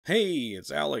Hey,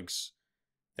 it's Alex.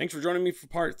 Thanks for joining me for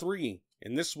part 3.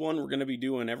 In this one, we're going to be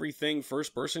doing everything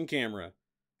first person camera.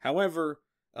 However,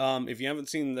 if you haven't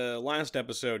seen the last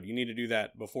episode, you need to do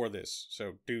that before this.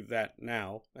 So do that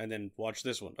now and then watch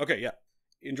this one. Okay, yeah.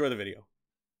 Enjoy the video.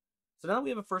 So now that we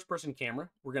have a first person camera,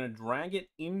 we're going to drag it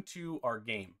into our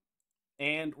game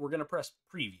and we're going to press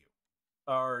preview.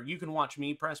 Or you can watch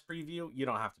me press preview. You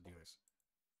don't have to do this.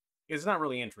 It's not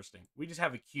really interesting. We just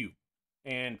have a cube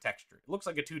and texture. It looks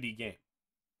like a 2D game.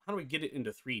 How do we get it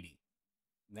into 3D?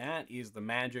 That is the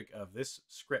magic of this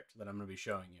script that I'm going to be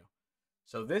showing you.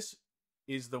 So this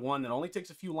is the one that only takes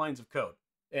a few lines of code.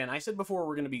 And I said before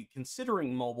we're going to be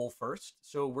considering mobile first.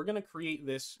 So we're going to create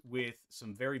this with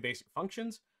some very basic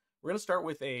functions. We're going to start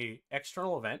with a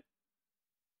external event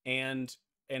and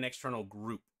an external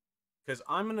group. Because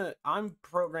I'm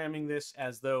programming this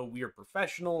as though we are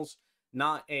professionals,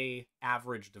 not a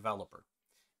average developer.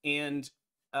 And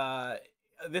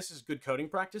this is good coding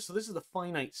practice. So this is the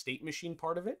finite state machine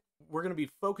part of it. We're going to be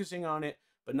focusing on it,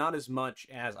 but not as much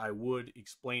as I would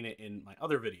explain it in my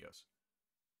other videos.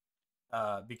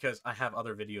 Because I have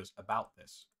other videos about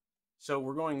this. So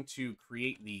we're going to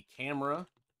create the camera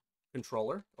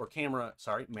controller, or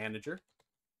manager.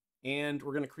 And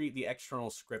we're going to create the external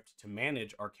script to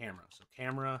manage our camera. So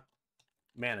camera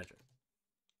manager.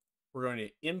 We're going to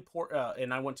import,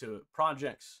 and I went to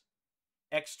projects,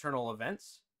 external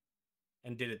events,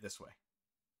 and did it this way.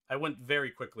 I went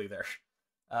very quickly there.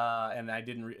 And I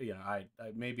didn't,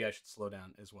 maybe I should slow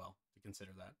down as well to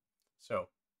consider that. So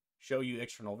show you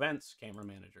external events, camera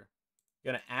manager.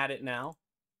 Going to add it now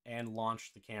and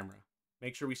launch the camera.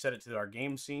 Make sure we set it to our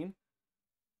game scene.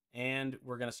 And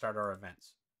we're going to start our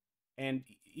events. And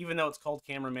even though it's called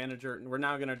camera manager, we're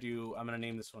now going to do, I'm going to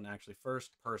name this one actually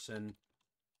first person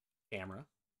camera.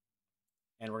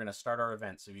 And we're going to start our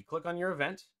event. So if you click on your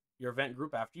event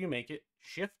group after you make it,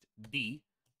 Shift D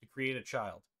to create a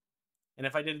child. And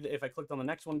if I clicked on the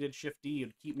next one, did Shift D,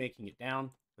 it'd keep making it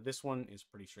down. But this one is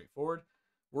pretty straightforward.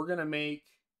 We're going to make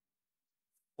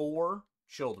 4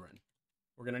 children.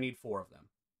 We're going to need 4 of them.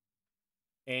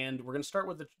 And we're going to start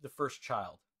with the first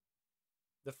child.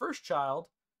 The first child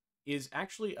is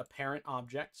actually a parent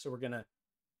object, so we're going to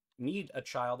need a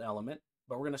child element,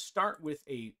 but we're going to start with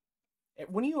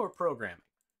when you are programming,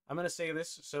 I'm going to say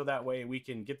this so that way we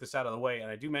can get this out of the way, and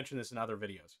I do mention this in other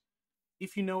videos.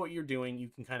 If you know what you're doing, you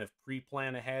can kind of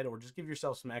pre-plan ahead or just give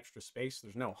yourself some extra space.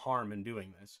 There's no harm in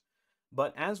doing this.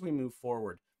 But as we move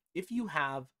forward, if you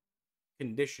have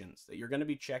conditions that you're going to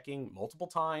be checking multiple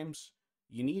times,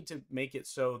 you need to make it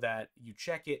so that you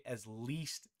check it as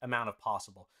least amount of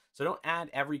possible. So don't add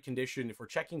every condition. If we're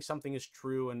checking something is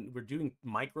true and we're doing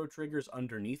micro triggers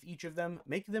underneath each of them,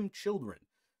 make them children.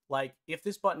 Like if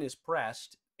this button is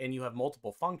pressed and you have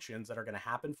multiple functions that are going to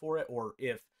happen for it, or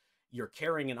if you're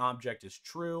carrying an object is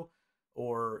true,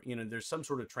 or there's some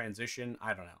sort of transition,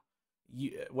 I don't know.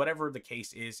 Whatever the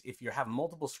case is, if you have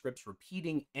multiple scripts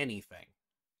repeating anything,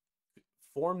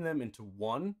 form them into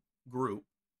one group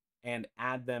and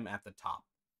add them at the top.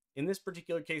 In this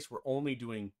particular case, we're only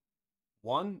doing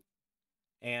one.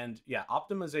 And yeah,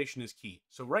 optimization is key.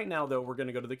 So right now, though, we're going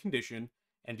to go to the condition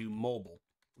and do mobile.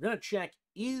 We're going to check,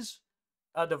 is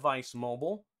a device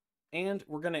mobile? And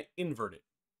we're going to invert it,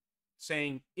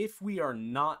 saying if we are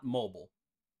not mobile.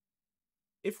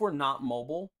 If we're not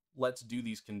mobile, let's do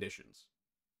these conditions.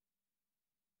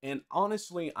 And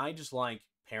honestly, I just like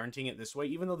parenting it this way,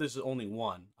 even though this is only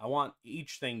one. I want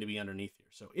each thing to be underneath here.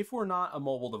 So if we're not a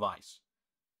mobile device,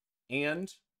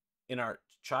 and in our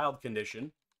child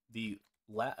condition,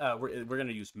 we're going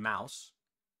to use mouse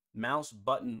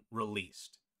button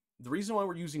released. The reason why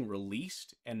we're using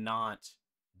released and not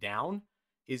down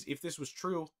is if this was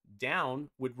true, down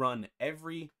would run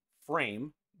every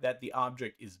frame that the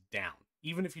object is down,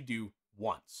 even if you do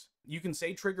once. You can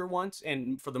say trigger once,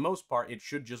 and for the most part, it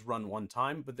should just run one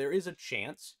time, but there is a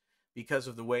chance, because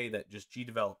of the way that just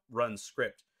Gdevelop runs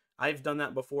script. I've done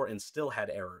that before and still had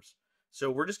errors. So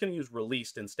we're just going to use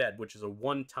released instead, which is a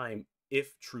one-time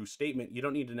if true statement. You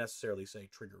don't need to necessarily say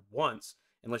trigger once,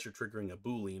 unless you're triggering a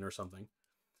Boolean or something.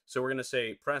 So we're going to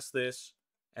say press this,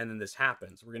 and then this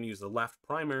happens. We're going to use the left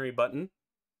primary button.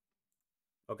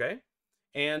 Okay?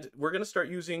 And we're going to start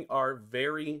using our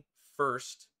very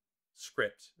first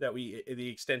script the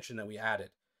extension that we added.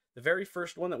 The very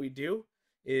first one that we do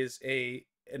is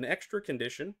an extra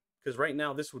condition, because right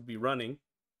now this would be running,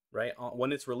 right?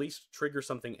 When it's released, trigger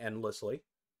something endlessly,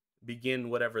 begin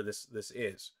whatever this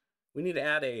is. We need to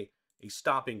add a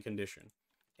stopping condition.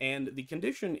 And the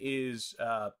condition is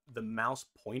the mouse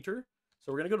pointer.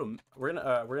 So we're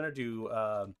gonna do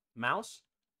mouse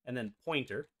and then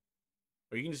pointer,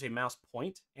 or you can just say mouse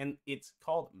point, and it's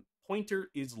called pointer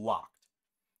is locked.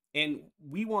 And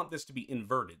we want this to be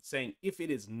inverted, saying if it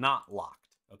is not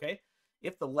locked, okay?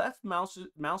 If the left mouse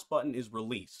button is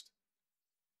released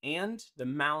and the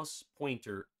mouse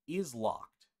pointer is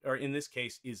locked, or in this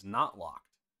case is not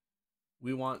locked,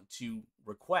 we want to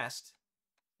request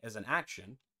as an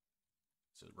action,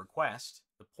 so request,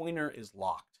 the pointer is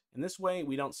locked. And this way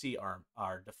we don't see our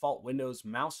default Windows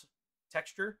mouse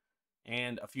texture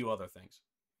and a few other things.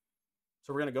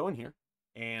 So we're going to go in here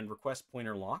and request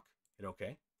pointer lock, hit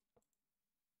OK.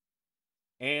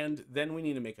 And then we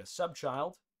need to make a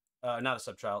subchild, not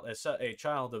a subchild, a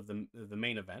child of the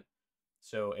main event,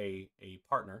 so a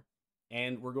partner.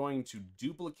 And we're going to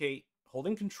duplicate,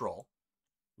 holding Control.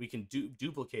 We can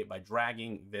duplicate by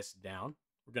dragging this down.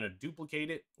 We're going to duplicate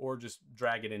it or just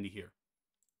drag it into here.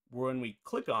 When we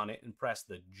click on it and press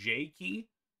the J key,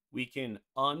 we can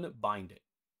unbind it.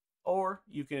 Or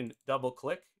you can double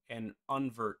click and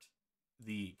invert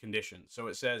the condition. So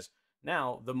it says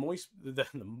now the mouse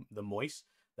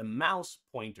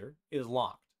pointer is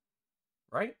locked,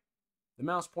 right? The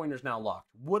mouse pointer is now locked.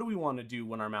 What do we want to do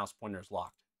when our mouse pointer is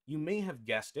locked? You may have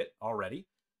guessed it already.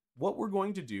 What we're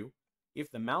going to do,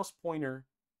 if the mouse pointer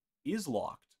is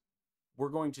locked, we're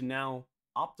going to now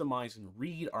optimize and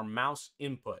read our mouse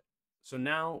input. So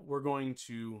now we're going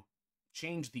to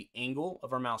change the angle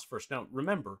of our mouse first. Now,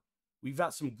 remember, we've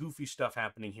got some goofy stuff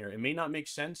happening here. It may not make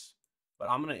sense, but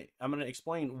I'm gonna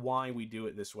explain why we do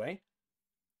it this way.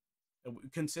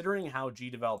 Considering how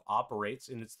Gdevelop operates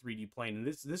in its 3D plane, and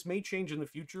this may change in the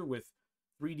future with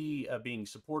 3D being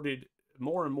supported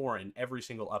more and more in every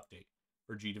single update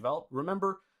for Gdevelop.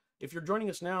 Remember, if you're joining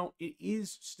us now, it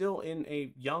is still in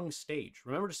a young stage.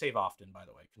 Remember to save often, by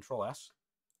the way, Control S.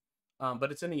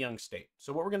 But it's in a young state.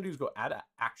 So what we're going to do is go add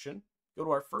action, go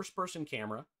to our first person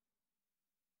camera,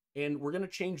 and we're going to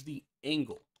change the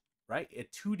angle, right? A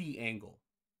 2D angle,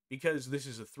 because this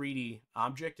is a 3D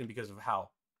object, and because of how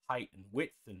height and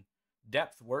width and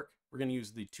depth work, we're going to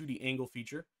use the 2D angle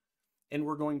feature, and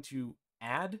we're going to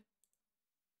add,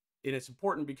 and it's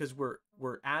important because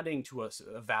we're adding to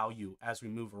a value as we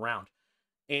move around,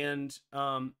 and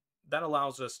that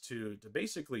allows us to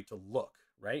basically to look,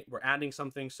 right? We're adding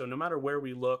something, so no matter where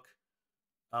we look,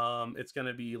 it's going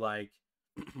to be like,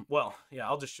 well, yeah,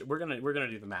 we're gonna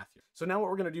do the math here. So now what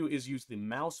we're gonna do is use the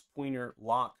mouse pointer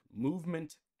lock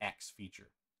movement X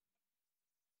feature.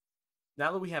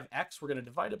 Now that we have X, we're gonna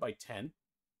divide it by 10.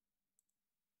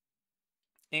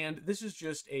 And this is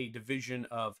just a division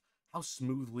of how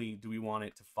smoothly do we want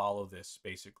it to follow this,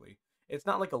 basically. It's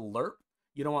not like a lerp.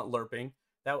 You don't want lerping.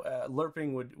 That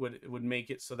lerping would make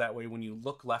it so that way when you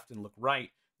look left and look right,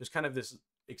 there's kind of this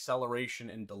acceleration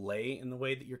and delay in the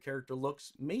way that your character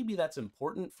looks. Maybe that's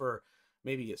important for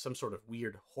maybe some sort of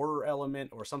weird horror element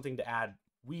or something to add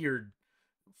weird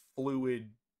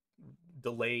fluid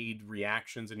delayed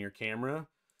reactions in your camera.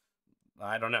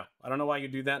 I don't know. I don't know why you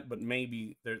do that, but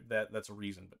maybe that's a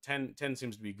reason. But 10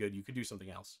 seems to be good. You could do something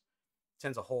else.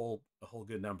 10's a whole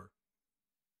good number.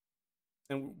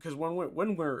 And because when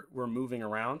we're moving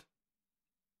around,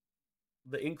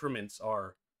 the increments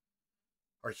are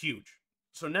huge.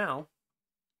 So now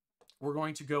we're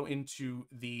going to go into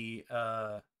the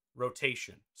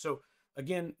rotation. So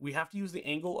again, we have to use the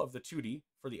angle of the 2D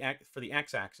for the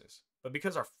x-axis. But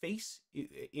because our face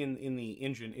in the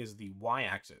engine is the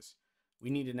y-axis, we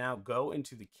need to now go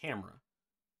into the camera.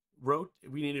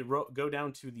 We need to go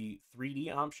down to the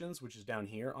 3D options, which is down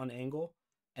here on angle.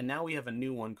 And now we have a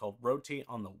new one called rotate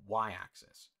on the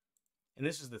y-axis. And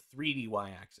this is the 3D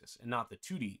y-axis and not the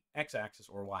 2D x-axis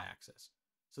or y-axis.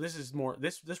 So this is more,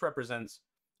 this represents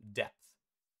depth,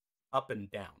 up and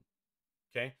down,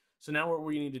 okay? So now what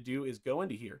we need to do is go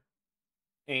into here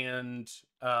and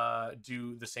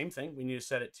do the same thing. We need to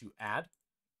set it to add,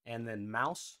 and then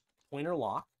mouse pointer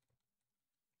lock,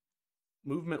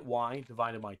 movement Y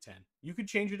divided by 10. You could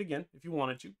change it again if you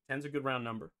wanted to. 10's a good round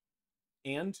number.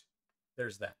 And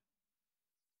there's that.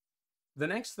 The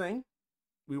next thing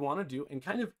we want to do, and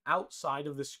kind of outside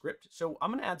of the script, so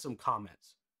I'm going to add some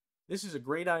comments. This is a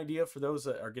great idea for those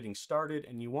that are getting started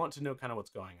and you want to know kind of what's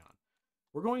going on.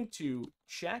 We're going to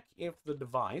check if the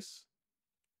device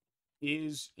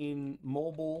is in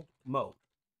mobile mode.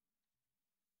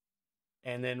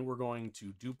 And then we're going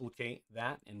to duplicate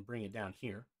that and bring it down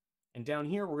here. And down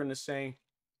here, we're going to say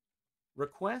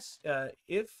request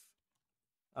if,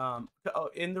 and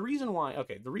the reason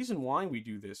why we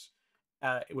do this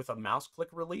with a mouse click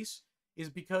release is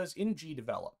because in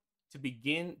Gdevelop, to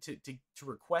begin to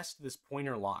request this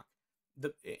pointer lock,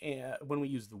 when we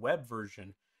use the web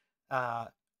version,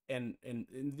 and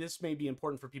this may be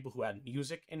important for people who add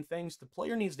music and things, the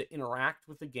player needs to interact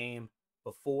with the game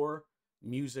before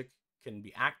music can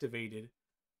be activated.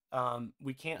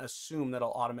 We can't assume that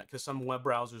it'll automatic, because some web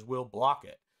browsers will block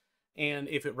it, and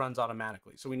if it runs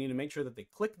automatically. So we need to make sure that they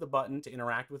click the button to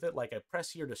interact with it, like I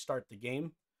press here to start the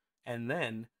game, and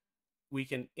then we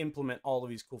can implement all of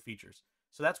these cool features.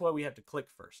 So that's why we have to click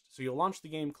first. So you'll launch the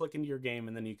game, click into your game,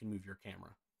 and then you can move your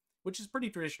camera, which is pretty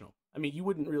traditional. I mean, you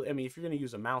wouldn't really, I mean, if you're going to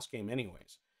use a mouse game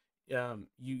anyways,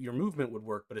 your movement would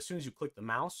work, but as soon as you click the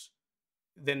mouse,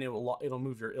 then it'll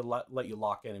let you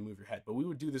lock in and move your head. But we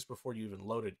would do this before you even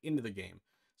loaded into the game.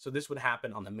 So this would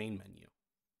happen on the main menu,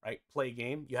 right? Play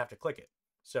game, you have to click it.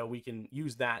 So we can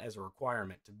use that as a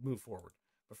requirement to move forward.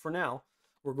 But for now,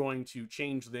 we're going to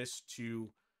change this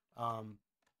to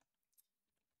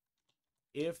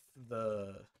if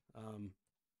the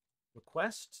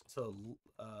request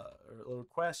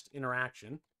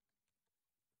interaction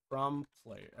from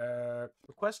player,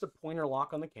 request a pointer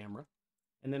lock on the camera,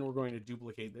 and then we're going to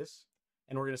duplicate this,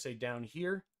 and we're going to say down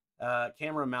here,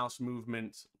 camera mouse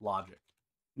movement logic.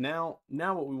 Now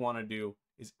what we want to do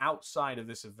is outside of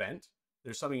this event,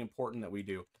 there's something important that we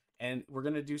do, and we're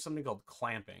going to do something called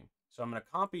clamping. So I'm going to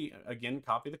copy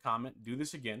the comment, do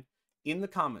this again in the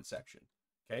comment section.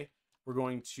 Okay, we're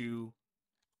going to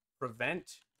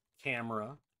prevent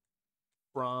camera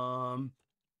from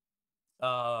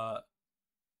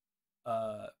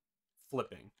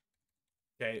flipping.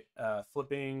 Okay,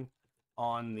 flipping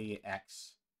on the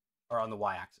X or on the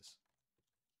Y axis.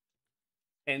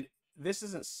 And this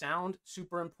doesn't sound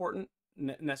super important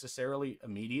necessarily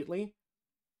immediately,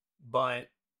 but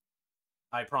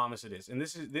I promise it is. And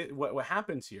this is what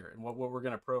happens here, and what we're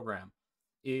going to program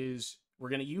is we're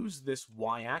going to use this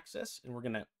Y axis, and we're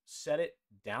going to set it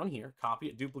down here, copy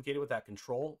it, duplicate it with that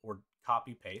control or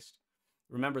copy paste.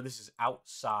 Remember, this is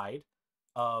outside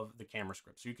of the camera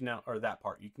script. So you can now, or that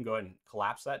part, you can go ahead and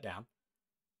collapse that down.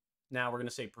 Now we're going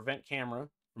to say prevent camera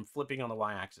from flipping on the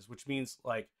Y axis, which means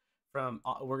like from,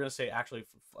 we're going to say actually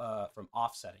from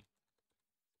offsetting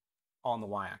on the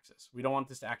Y axis. We don't want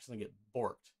this to actually get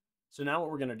borked. So now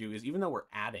what we're going to do is, even though we're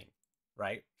adding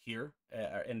right here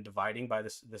and dividing by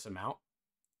this amount,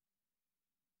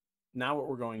 now what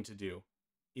we're going to do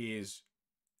is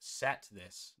set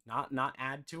this, not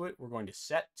add to it. We're going to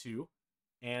set to,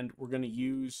 and we're going to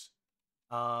use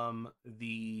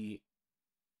the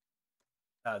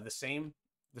same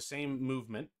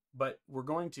movement, but we're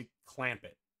going to clamp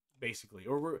it basically,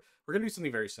 or we're going to do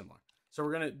something very similar. So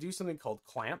we're going to do something called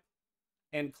clamp,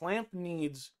 and clamp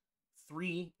needs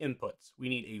 3 inputs. We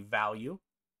need a value.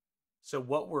 So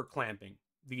what we're clamping,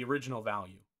 the original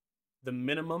value, the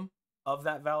minimum of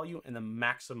that value, and the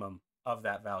maximum of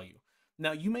that value.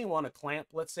 Now you may want to clamp,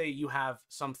 let's say you have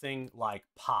something like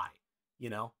pi,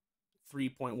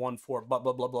 3.14 blah,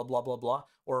 blah, blah, blah, blah, blah, blah,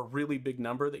 or a really big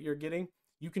number that you're getting.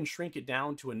 You can shrink it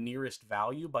down to a nearest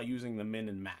value by using the min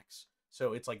and max.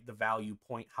 So it's like the value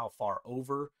point, how far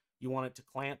over you want it to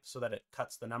clamp, so that it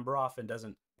cuts the number off and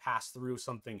doesn't pass through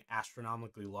something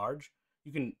astronomically large.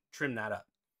 You can trim that up.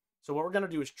 So what we're going to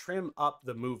do is trim up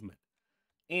the movement.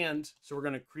 And so we're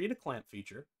going to create a clamp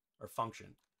feature or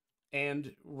function,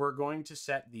 and we're going to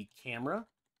set the camera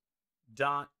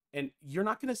dot, and you're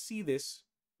not going to see this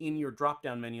in your drop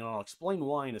down menu, and I'll explain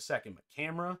why in a second, but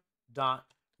camera dot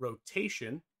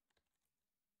rotation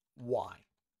Y.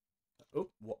 Oh,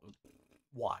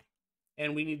 Y.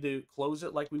 And we need to close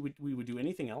it like we would do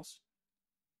anything else.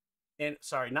 And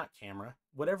sorry, not camera,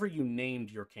 whatever you named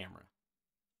your camera.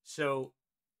 So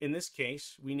in this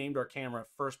case, we named our camera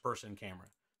first person camera.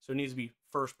 So it needs to be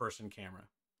first person camera.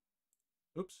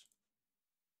 Oops.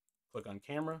 Click on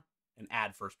camera and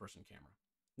add first person camera.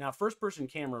 Now, first person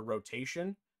camera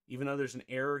rotation, even though there's an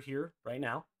error here right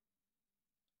now,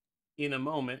 in a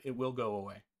moment, it will go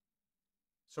away.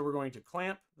 So we're going to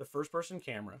clamp the first person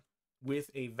camera with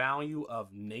a value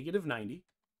of -90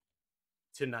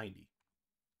 to 90.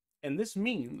 And this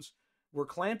means we're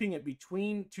clamping it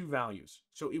between 2 values.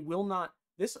 So it will not,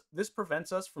 this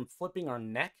prevents us from flipping our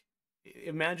neck.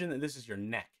 Imagine that this is your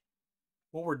neck.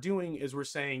 What we're doing is we're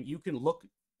saying you can look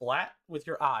flat with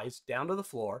your eyes down to the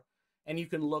floor, and you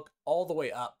can look all the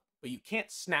way up, but you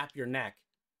can't snap your neck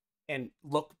and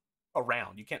look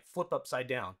around. You can't flip upside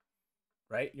down,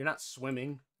 right? You're not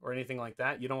swimming or anything like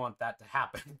that. You don't want that to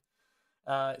happen.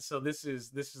 So this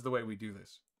is the way we do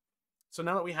this. So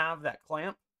now that we have that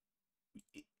clamp,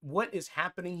 what is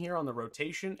happening here on the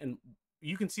rotation, and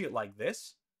you can see it like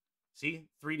this. See,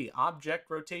 3D object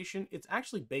rotation. It's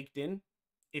actually baked in.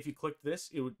 If you click this,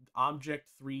 it would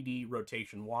object 3D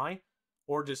rotation Y,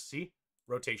 or just see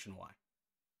rotation Y.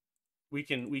 We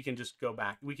can just go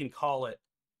back. We can call it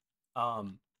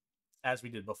as we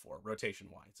did before, rotation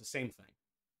Y. It's the same thing.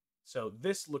 So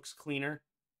this looks cleaner,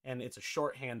 and it's a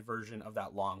shorthand version of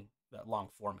that long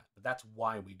format. But that's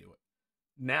why we do it.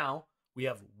 Now we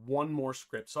have one more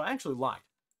script. So I actually lied.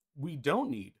 We don't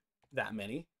need that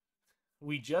many.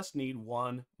 We just need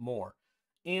one more.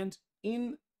 And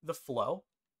in the flow,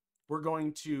 we're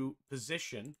going to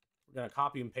position. We're going to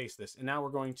copy and paste this. And now we're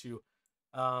going to,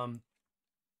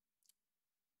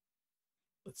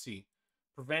 let's see,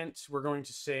 prevent. We're going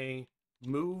to say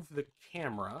move the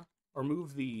camera or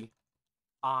move the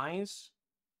eyes.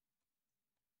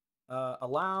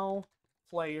 Allow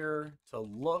player to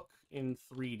look in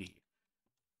 3D.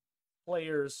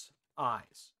 Player's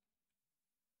eyes.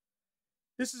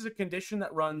 This is a condition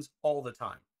that runs all the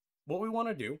time. What we want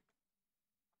to do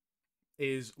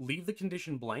is leave the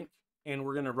condition blank, and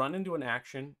we're going to run into an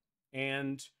action,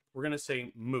 and we're going to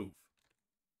say move.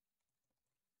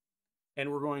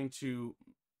 And we're going to,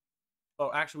 oh,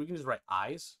 actually, we can just write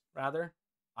eyes, rather.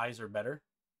 Eyes are better.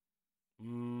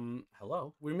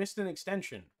 Hello? We missed an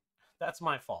extension. That's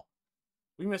my fault.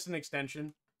 We missed an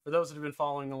extension. For those that have been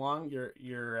following along,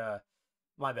 you're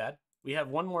my bad. We have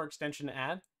one more extension to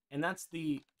add, and that's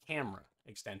the camera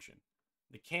extension.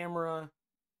 The camera,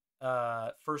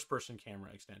 first-person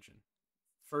camera extension.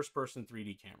 First-person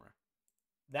 3D camera.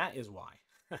 That is why.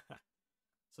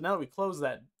 So now that we close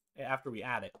that after we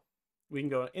add it, we can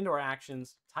go into our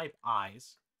actions, type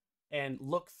eyes, and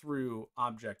look through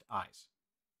object eyes.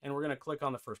 And we're going to click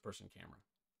on the first-person camera.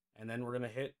 And then we're going to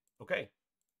hit OK.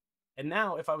 And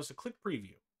now if I was to click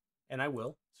preview, and I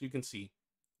will, so you can see,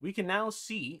 we can now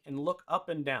see and look up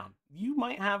and down. You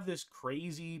might have this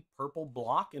crazy purple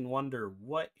block and wonder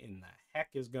what in the heck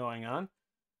is going on.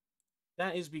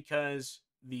 That is because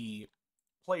the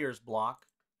player's block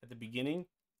at the beginning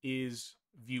is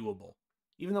viewable.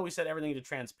 Even though we set everything to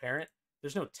transparent,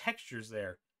 there's no textures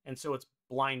there, and so it's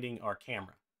blinding our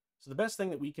camera. So the best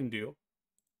thing that we can do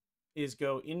is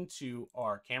go into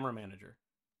our camera manager,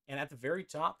 and at the very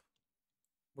top,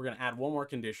 we're going to add one more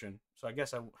condition. So I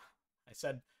guess I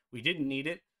said we didn't need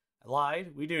it. I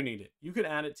lied. We do need it. You could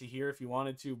add it to here if you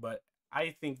wanted to, but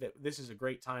I think that this is a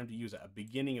great time to use a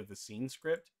beginning of the scene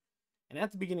script. And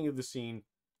at the beginning of the scene,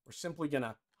 we're simply going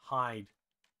to hide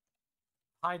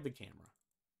the camera.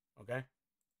 Okay?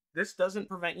 This doesn't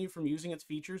prevent you from using its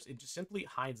features. It just simply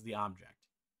hides the object.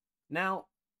 Now,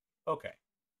 okay,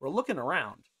 we're looking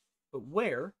around, but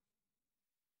where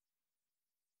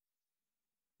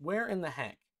in the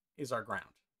heck is our ground?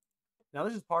 Now,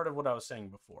 this is part of what I was saying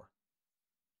before.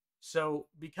 So,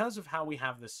 because of how we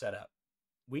have this set up,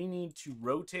 we need to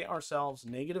rotate ourselves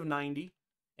 -90,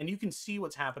 and you can see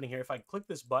what's happening here. If I click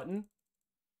this button,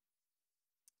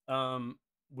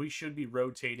 we should be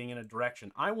rotating in a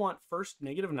direction. I want first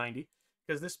 -90,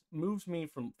 because this moves me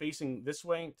from facing this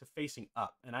way to facing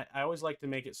up. And I always like to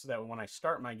make it so that when I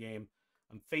start my game,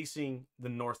 I'm facing the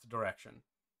north direction.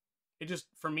 It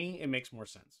just, for me, it makes more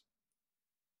sense.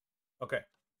 Okay,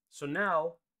 so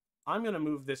now I'm going to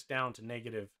move this down to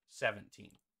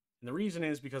 -17. And the reason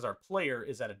is because our player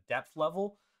is at a depth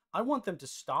level. I want them to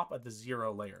stop at the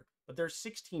 0 layer, but they're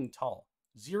 16 tall.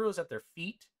 0's at their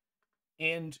feet.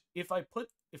 And if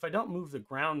I don't move the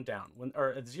ground down,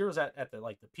 or 0's at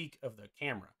the peak of the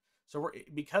camera. So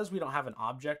because we don't have an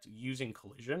object using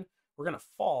collision, we're going to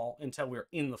fall until we're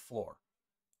in the floor.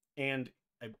 And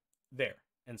there.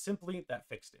 And simply that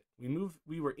fixed it.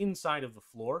 We were inside of the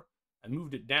floor. I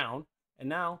moved it down, and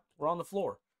now we're on the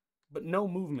floor. But no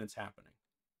movement's happening.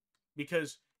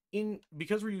 Because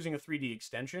we're using a 3D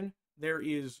extension, there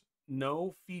is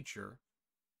no feature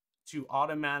to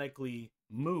automatically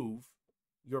move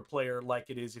your player like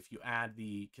it is if you add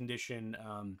the condition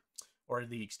or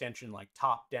the extension like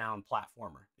top-down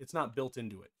platformer. It's not built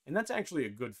into it. And that's actually a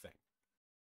good thing.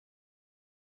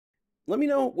 Let me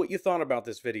know what you thought about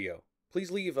this video. Please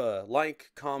leave a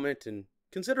like, comment, and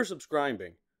consider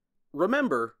subscribing.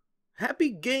 Remember,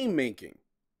 happy game making,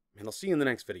 and I'll see you in the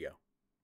next video.